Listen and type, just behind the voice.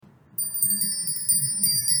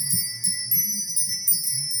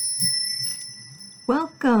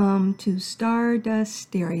Welcome to Stardust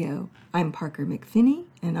Stereo. I'm Parker McPhinney,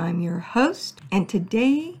 and I'm your host. And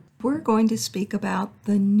today we're going to speak about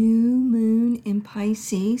the new moon in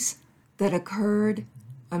Pisces that occurred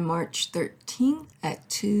on March 13th at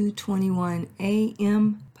 2:21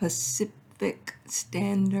 a.m. Pacific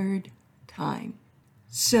Standard Time.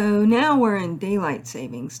 So now we're in daylight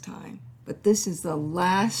savings time, but this is the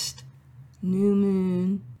last new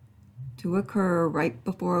moon to occur right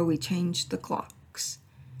before we change the clocks.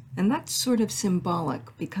 And that's sort of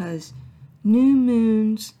symbolic because new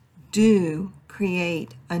moons do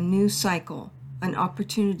create a new cycle, an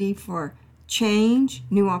opportunity for change,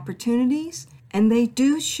 new opportunities, and they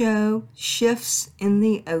do show shifts in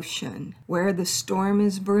the ocean, where the storm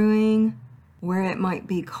is brewing, where it might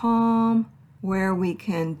be calm, where we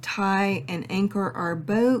can tie and anchor our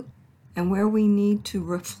boat, and where we need to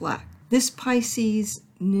reflect. This Pisces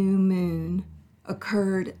new moon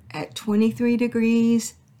occurred at 23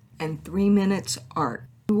 degrees and 3 minutes arc.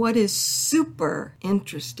 What is super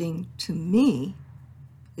interesting to me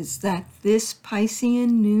is that this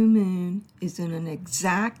Piscean new moon is in an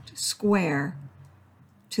exact square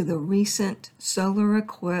to the recent solar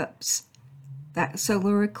eclipse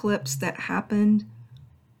that happened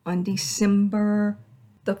on December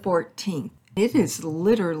the 14th. It is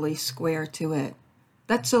literally square to it.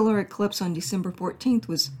 That solar eclipse on December 14th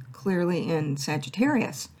was clearly in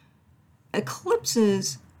Sagittarius.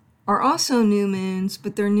 Eclipses are also new moons,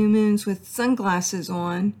 but they're new moons with sunglasses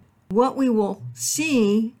on. What we will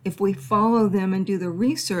see if we follow them and do the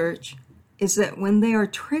research is that when they are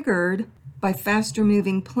triggered by faster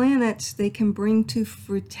moving planets, they can bring to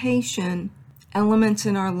fruition elements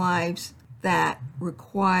in our lives that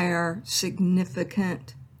require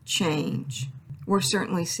significant change. We're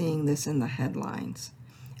certainly seeing this in the headlines.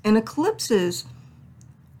 And eclipses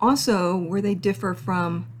also, where they differ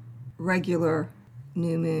from regular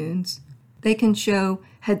new moons, they can show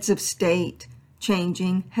heads of state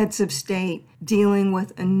changing, heads of state dealing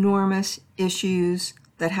with enormous issues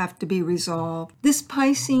that have to be resolved. This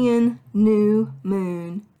Piscean new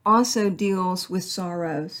moon also deals with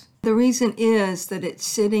sorrows. The reason is that it's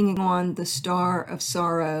sitting on the star of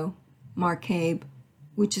sorrow, Marcabe,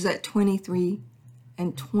 which is at 23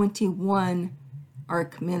 and 21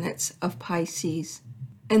 arc minutes of Pisces.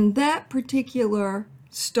 And that particular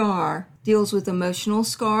star deals with emotional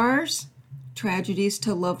scars, tragedies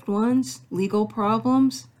to loved ones, legal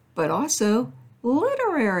problems, but also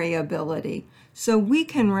literary ability. So we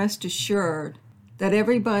can rest assured that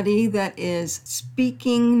everybody that is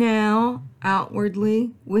speaking now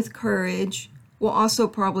outwardly with courage will also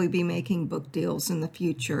probably be making book deals in the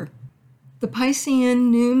future. The Piscean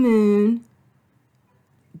new moon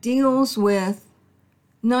deals with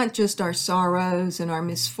not just our sorrows and our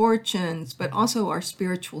misfortunes, but also our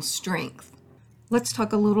spiritual strength. Let's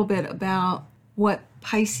talk a little bit about what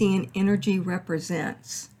Piscean energy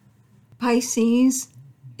represents. Pisces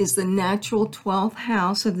is the natural 12th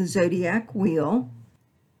house of the zodiac wheel.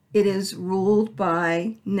 It is ruled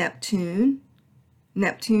by Neptune.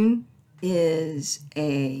 Neptune is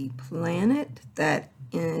a planet that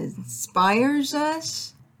inspires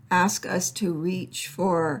us, asks us to reach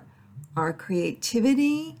for our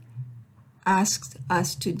creativity, asks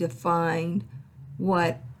us to define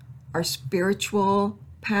what our spiritual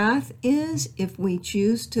path is if we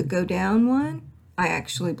choose to go down one. I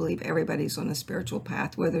actually believe everybody's on a spiritual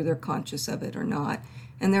path, whether they're conscious of it or not.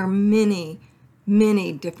 And there are many,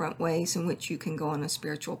 many different ways in which you can go on a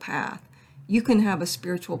spiritual path. You can have a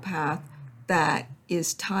spiritual path that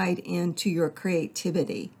is tied into your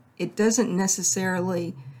creativity. It doesn't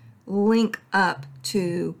necessarily link up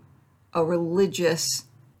to a religious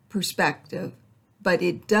perspective, but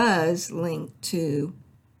it does link to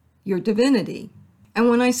your divinity. And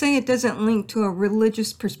when I say it doesn't link to a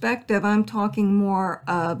religious perspective, I'm talking more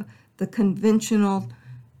of the conventional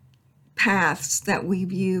paths that we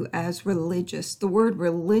view as religious. The word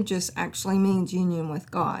religious actually means union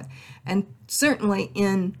with God. And certainly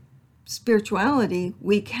in spirituality,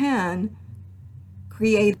 we can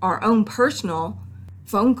create our own personal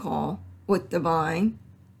phone call with divine.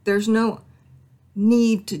 There's no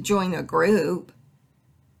need to join a group.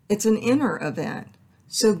 It's an inner event.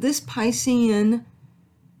 So this Piscean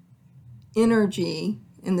energy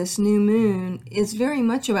in this new moon is very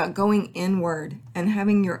much about going inward and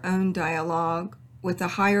having your own dialogue with a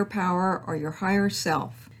higher power or your higher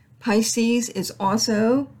self. Pisces is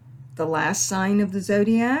also the last sign of the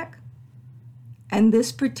zodiac. And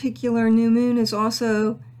this particular new moon is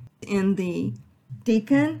also in the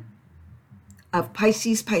decan of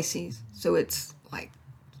Pisces. So it's like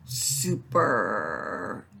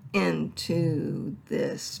super into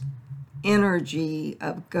this energy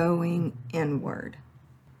of going inward.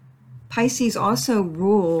 Pisces also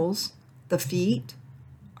rules the feet,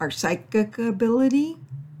 our psychic ability,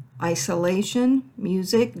 isolation,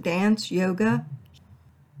 music, dance, yoga,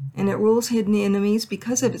 and it rules hidden enemies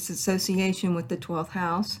because of its association with the 12th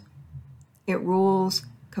house. It rules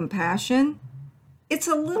compassion. It's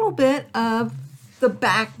a little bit of the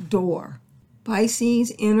back door.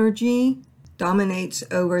 Pisces energy dominates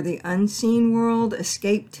over the unseen world,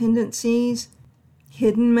 escape tendencies,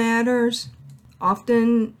 hidden matters.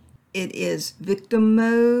 Often it is victim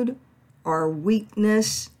mode or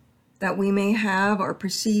weakness that we may have or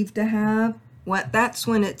perceive to have. That's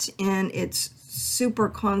when it's in its super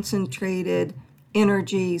concentrated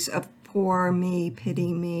energies of poor me,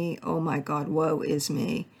 pity me, oh my God, woe is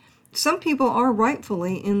me. Some people are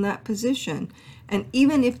rightfully in that position. And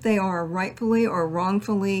even if they are rightfully or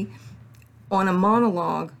wrongfully on a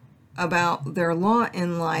monologue about their lot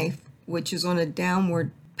in life, which is on a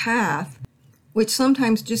downward path, which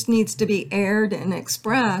sometimes just needs to be aired and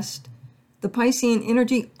expressed, the Piscean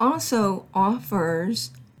energy also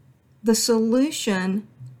offers the solution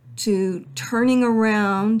to turning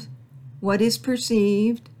around what is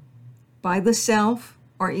perceived by the self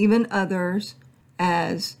or even others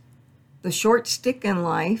as the short stick in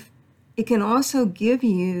life. It can also give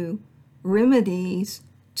you remedies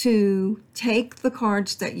to take the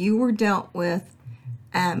cards that you were dealt with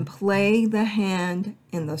and play the hand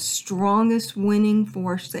in the strongest winning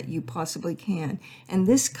force that you possibly can. And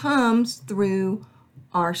this comes through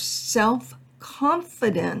our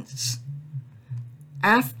self-confidence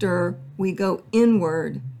after we go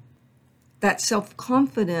inward. That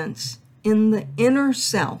self-confidence in the inner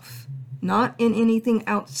self, not in anything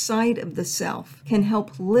outside of the self, can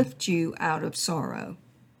help lift you out of sorrow.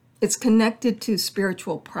 It's connected to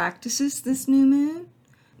spiritual practices, this new moon.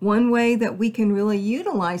 One way that we can really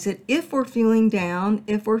utilize it if we're feeling down,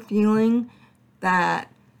 if we're feeling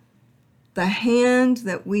that the hand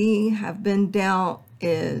that we have been dealt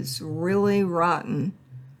is really rotten,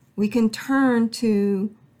 we can turn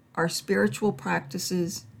to our spiritual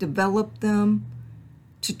practices, develop them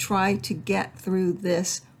to try to get through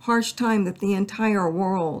this harsh time that the entire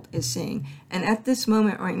world is seeing. And at this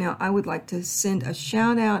moment right now, I would like to send a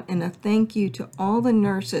shout out and a thank you to all the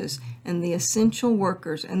nurses and the essential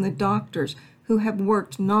workers and the doctors who have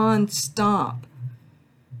worked non-stop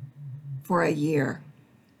for a year.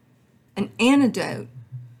 An antidote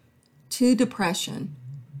to depression,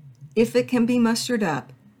 if it can be mustered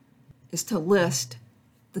up, is to list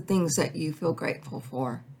the things that you feel grateful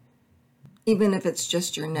for, even if it's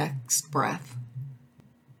just your next breath.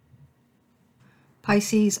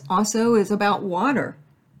 Pisces also is about water.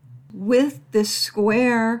 With this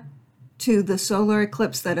square to the solar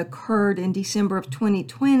eclipse that occurred in December of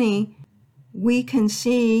 2020, we can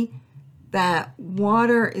see that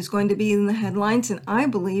water is going to be in the headlines, and I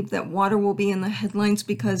believe that water will be in the headlines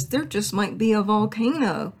because there just might be a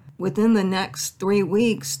volcano within the next 3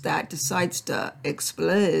 weeks that decides to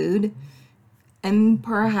explode, and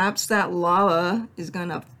perhaps that lava is going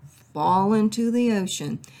to fall into the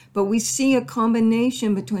ocean. But we see a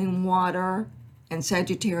combination between water and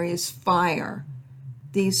Sagittarius fire.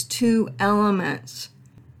 These two elements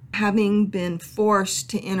having been forced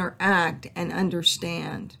to interact and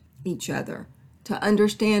understand each other, to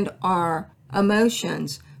understand our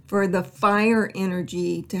emotions, for the fire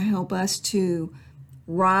energy to help us to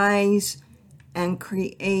rise and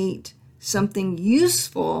create something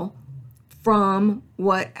useful from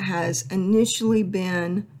what has initially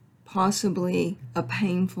been possibly a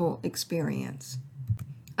painful experience.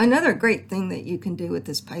 Another great thing that you can do with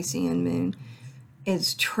this Piscean moon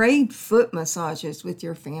is trade foot massages with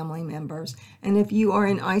your family members. And if you are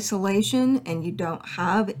in isolation and you don't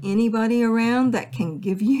have anybody around that can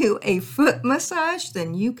give you a foot massage,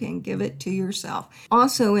 then you can give it to yourself.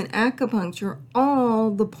 Also in acupuncture,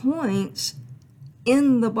 all the points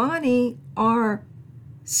in the body are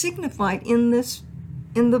signified in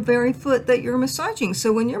the very foot that you're massaging.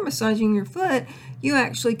 So when you're massaging your foot, you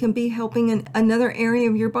actually can be helping in another area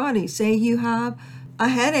of your body. Say you have a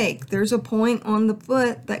headache, there's a point on the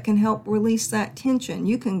foot that can help release that tension.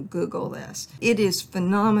 You can Google this. It is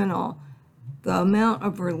phenomenal, the amount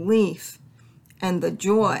of relief and the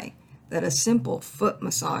joy that a simple foot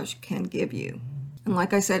massage can give you. And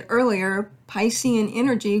like I said earlier, Piscean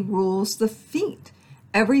energy rules the feet.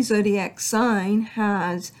 Every zodiac sign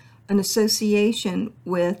has an association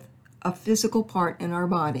with a physical part in our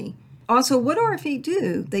body. Also, what do our feet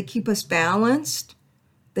do? They keep us balanced.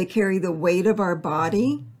 They carry the weight of our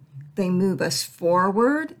body. They move us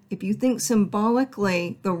forward. If you think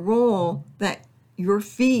symbolically the role that your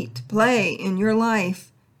feet play in your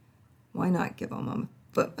life, Why not give them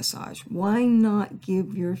a foot massage? Why not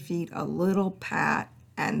give your feet a little pat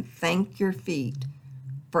and thank your feet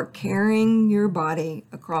for carrying your body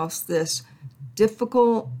across this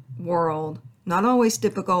difficult world? Not always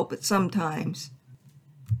difficult, but sometimes.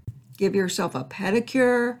 Give yourself a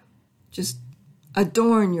pedicure. Just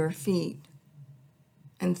adorn your feet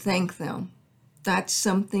and thank them. That's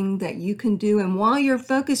something that you can do. And while you're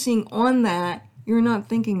focusing on that, you're not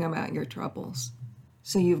thinking about your troubles.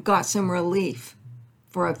 So you've got some relief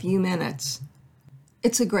for a few minutes.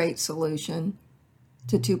 It's a great solution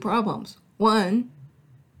to two problems. One,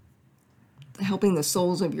 helping the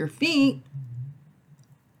soles of your feet,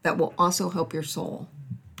 that will also help your soul.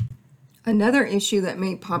 Another issue that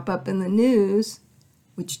may pop up in the news,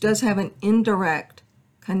 which does have an indirect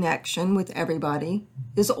connection with everybody,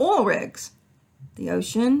 is oil rigs. The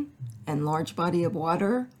ocean and large body of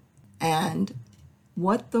water, and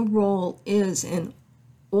what the role is in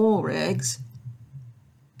oil rigs,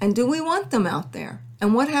 and do we want them out there?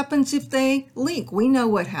 And what happens if they leak? We know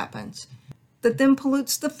what happens. That then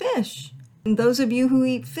pollutes the fish. And those of you who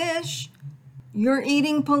eat fish, you're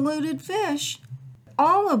eating polluted fish.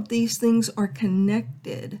 All of these things are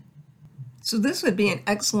connected. So this would be an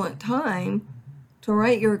excellent time to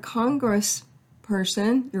write your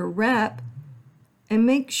congressperson, your rep, and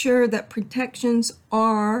make sure that protections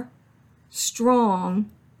are strong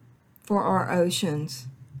for our oceans,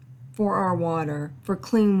 for our water, for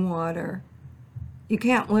clean water. You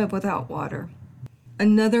can't live without water.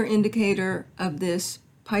 Another indicator of this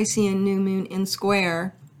Piscean new moon in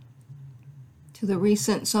square to the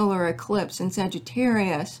recent solar eclipse in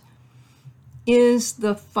Sagittarius is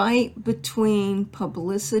the fight between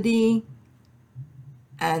publicity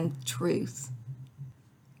and truth.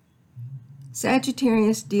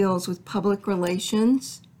 Sagittarius deals with public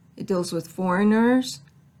relations, it deals with foreigners,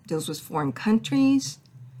 it deals with foreign countries,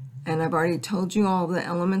 and I've already told you all the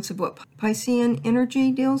elements of what Piscean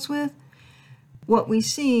energy deals with. What we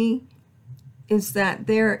see is that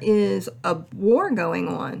there is a war going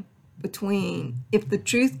on between if the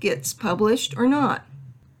truth gets published or not.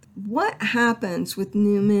 What happens with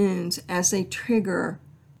new moons as they trigger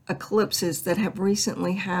eclipses that have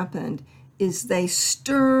recently happened is they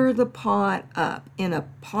stir the pot up in a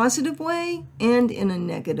positive way and in a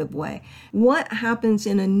negative way. What happens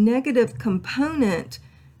in a negative component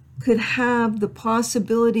could have the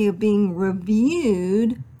possibility of being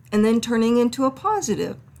reviewed and then turning into a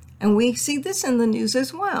positive. And we see this in the news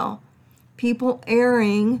as well. People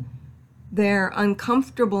airing their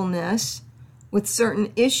uncomfortableness with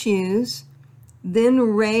certain issues, then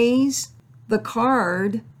raise the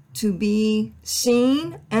card to be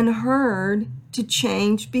seen and heard to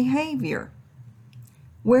change behavior.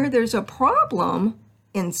 Where there's a problem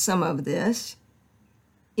in some of this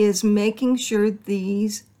is making sure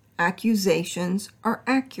these accusations are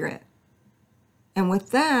accurate. And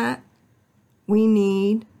with that, we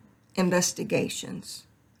need investigations.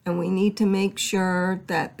 And we need to make sure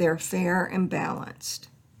that they're fair and balanced.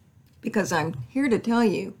 Because I'm here to tell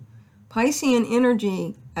you, Piscean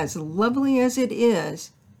energy, as lovely as it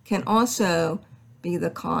is, can also be the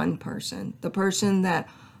con person, the person that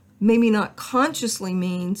maybe not consciously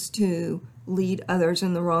means to lead others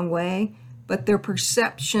in the wrong way, but their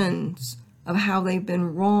perceptions of how they've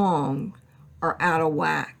been wronged are out of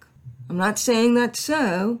whack. I'm not saying that's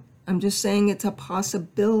so, I'm just saying it's a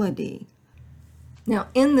possibility. Now,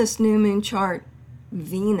 in this new moon chart,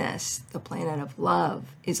 Venus, the planet of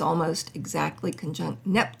love, is almost exactly conjunct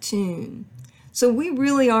Neptune. So we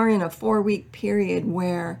really are in a 4-week period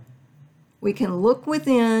where we can look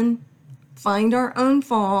within, find our own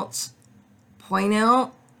faults, point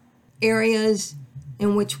out areas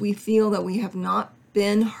in which we feel that we have not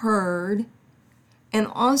been heard, and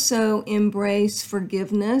also embrace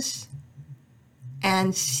forgiveness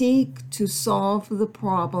and seek to solve the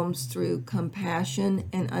problems through compassion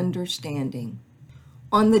and understanding.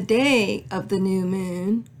 On the day of the new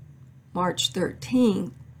moon, March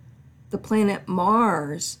 13th, the planet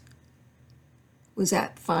Mars was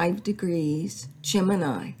at 5 degrees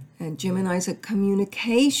Gemini, and Gemini is a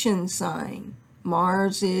communication sign.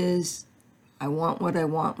 Mars is, I want what I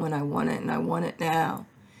want when I want it, and I want it now.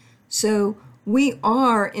 So we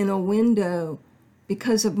are in a window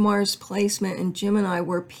because of Mars placement in Gemini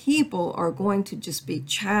where people are going to just be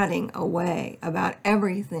chatting away about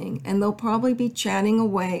everything, and they'll probably be chatting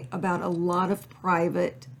away about a lot of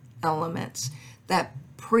private elements that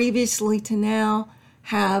previously to now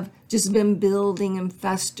have just been building and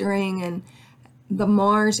festering, and the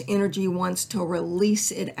Mars energy wants to release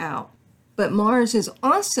it out. But Mars is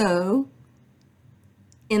also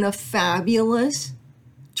in a fabulous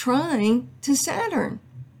trine to Saturn.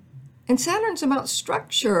 And Saturn's about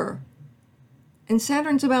structure. And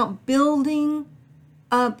Saturn's about building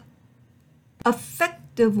up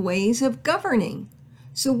effective ways of governing.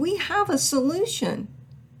 So we have a solution.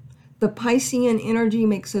 The Piscean energy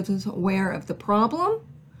makes us aware of the problem.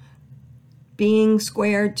 Being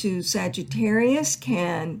squared to Sagittarius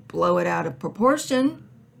can blow it out of proportion.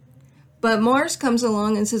 But Mars comes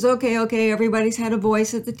along and says, okay, everybody's had a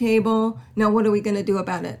voice at the table. Now what are we going to do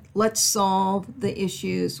about it? Let's solve the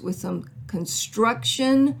issues with some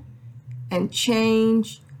construction and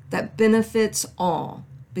change that benefits all,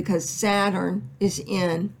 because Saturn is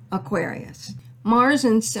in Aquarius. Mars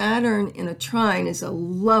and Saturn in a trine is a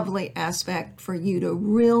lovely aspect for you to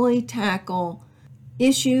really tackle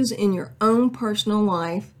issues in your own personal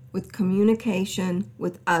life with communication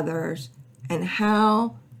with others and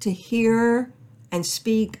how to hear and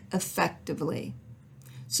speak effectively.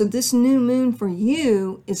 So this new moon for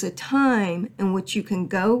you is a time in which you can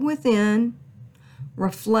go within,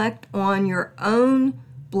 reflect on your own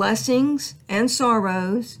blessings and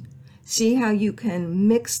sorrows, see how you can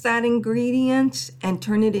mix that ingredients and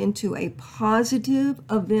turn it into a positive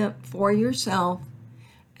event for yourself,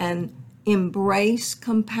 and embrace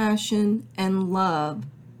compassion and love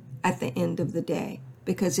at the end of the day,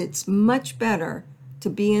 because it's much better to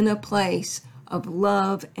be in a place of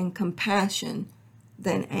love and compassion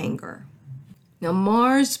than anger. Now,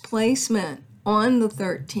 Mars' placement on the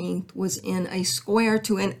 13th was in a square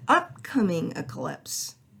to an upcoming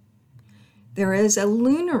eclipse. There is a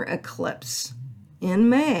lunar eclipse in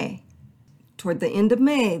May, toward the end of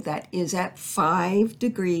May, that is at 5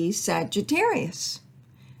 degrees Sagittarius.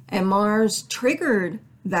 And Mars triggered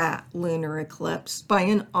that lunar eclipse by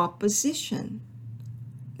an opposition.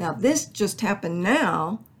 Now, this just happened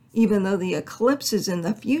now, even though the eclipse is in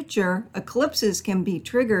the future. Eclipses can be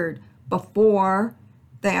triggered before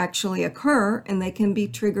they actually occur, and they can be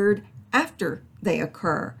triggered after they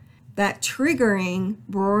occur. That triggering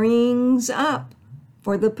brings up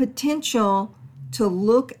for the potential to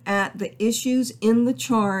look at the issues in the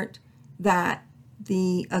chart that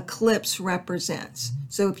the eclipse represents.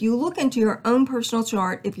 So if you look into your own personal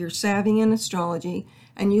chart, if you're savvy in astrology,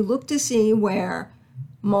 and you look to see where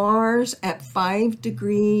Mars at 5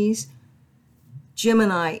 degrees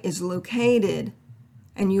Gemini is located,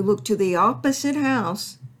 and you look to the opposite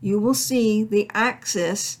house, you will see the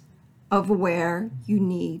axis of where you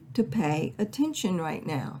need to pay attention right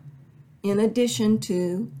now, in addition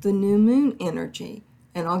to the new moon energy.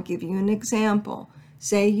 And I'll give you an example.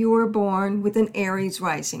 Say you were born with an Aries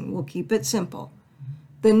rising. We'll keep it simple.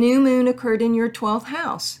 The new moon occurred in your 12th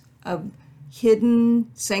house of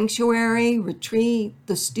hidden sanctuary, retreat,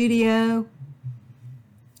 the studio.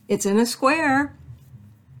 It's in a square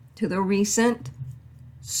to the recent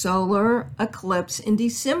solar eclipse in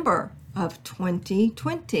December of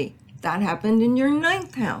 2020. That happened in your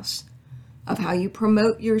 9th house of how you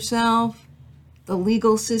promote yourself, the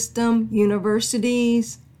legal system,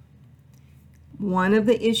 universities. One of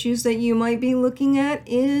the issues that you might be looking at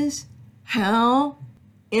is how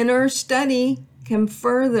inner study can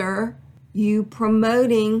further you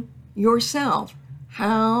promoting yourself,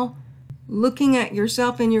 how looking at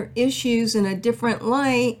yourself and your issues in a different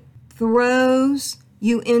light throws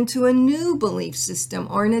you into a new belief system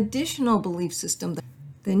or an additional belief system.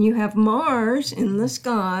 Then you have Mars in the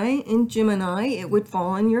sky in Gemini. It would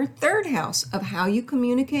fall in your 3rd house of how you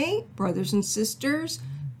communicate, brothers and sisters,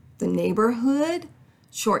 the neighborhood,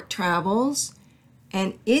 short travels,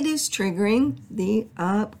 and it is triggering the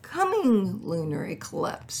upcoming lunar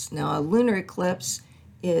eclipse. Now, a lunar eclipse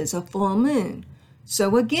is a full moon.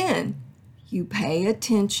 So again, you pay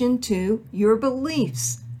attention to your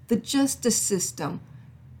beliefs, the justice system,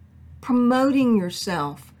 promoting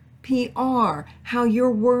yourself, PR, how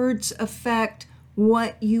your words affect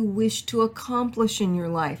what you wish to accomplish in your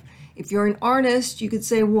life. If you're an artist, you could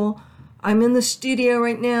say, well, I'm in the studio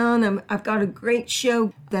right now and I've got a great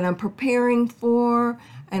show that I'm preparing for,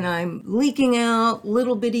 and I'm leaking out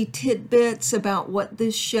little bitty tidbits about what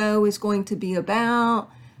this show is going to be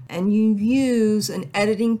about. And you use an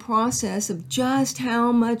editing process of just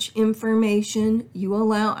how much information you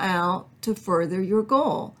allow out to further your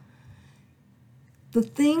goal. The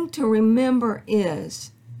thing to remember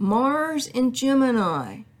is Mars in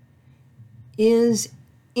Gemini is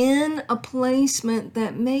in a placement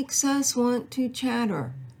that makes us want to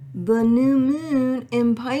chatter. The new moon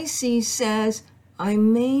in Pisces says, I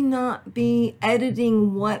may not be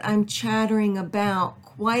editing what I'm chattering about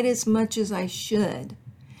quite as much as I should.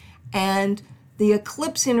 And the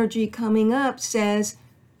eclipse energy coming up says,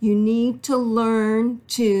 you need to learn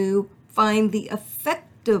to find the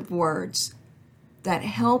effective words that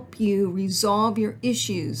help you resolve your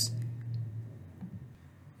issues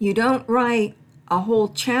You don't write a whole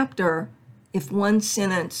chapter if one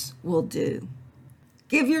sentence will do.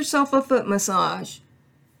 Give yourself a foot massage.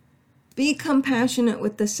 Be compassionate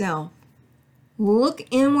with the self. Look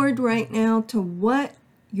inward right now to what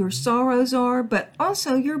your sorrows are, but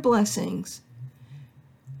also your blessings.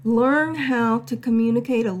 Learn how to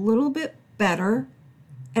communicate a little bit better,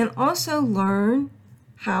 and also learn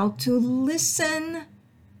how to listen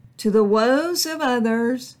to the woes of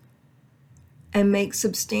others and make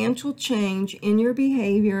substantial change in your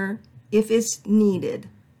behavior if it's needed.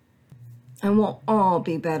 And we'll all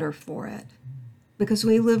be better for it because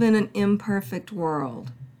we live in an imperfect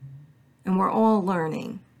world and we're all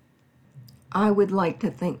learning. I would like to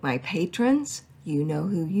thank my patrons. You know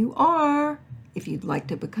who you are. If you'd like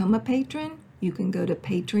to become a patron, you can go to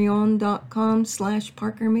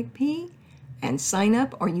patreon.com/ParkerMcP and sign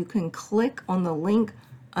up, or you can click on the link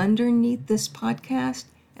underneath this podcast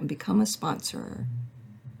and become a sponsor.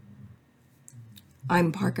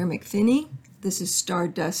 I'm Parker McPhinney. This is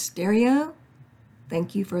Stardust Stereo.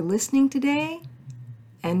 Thank you for listening today.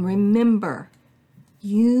 And remember,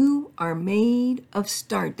 you are made of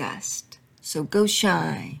stardust, so go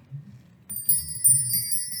shine.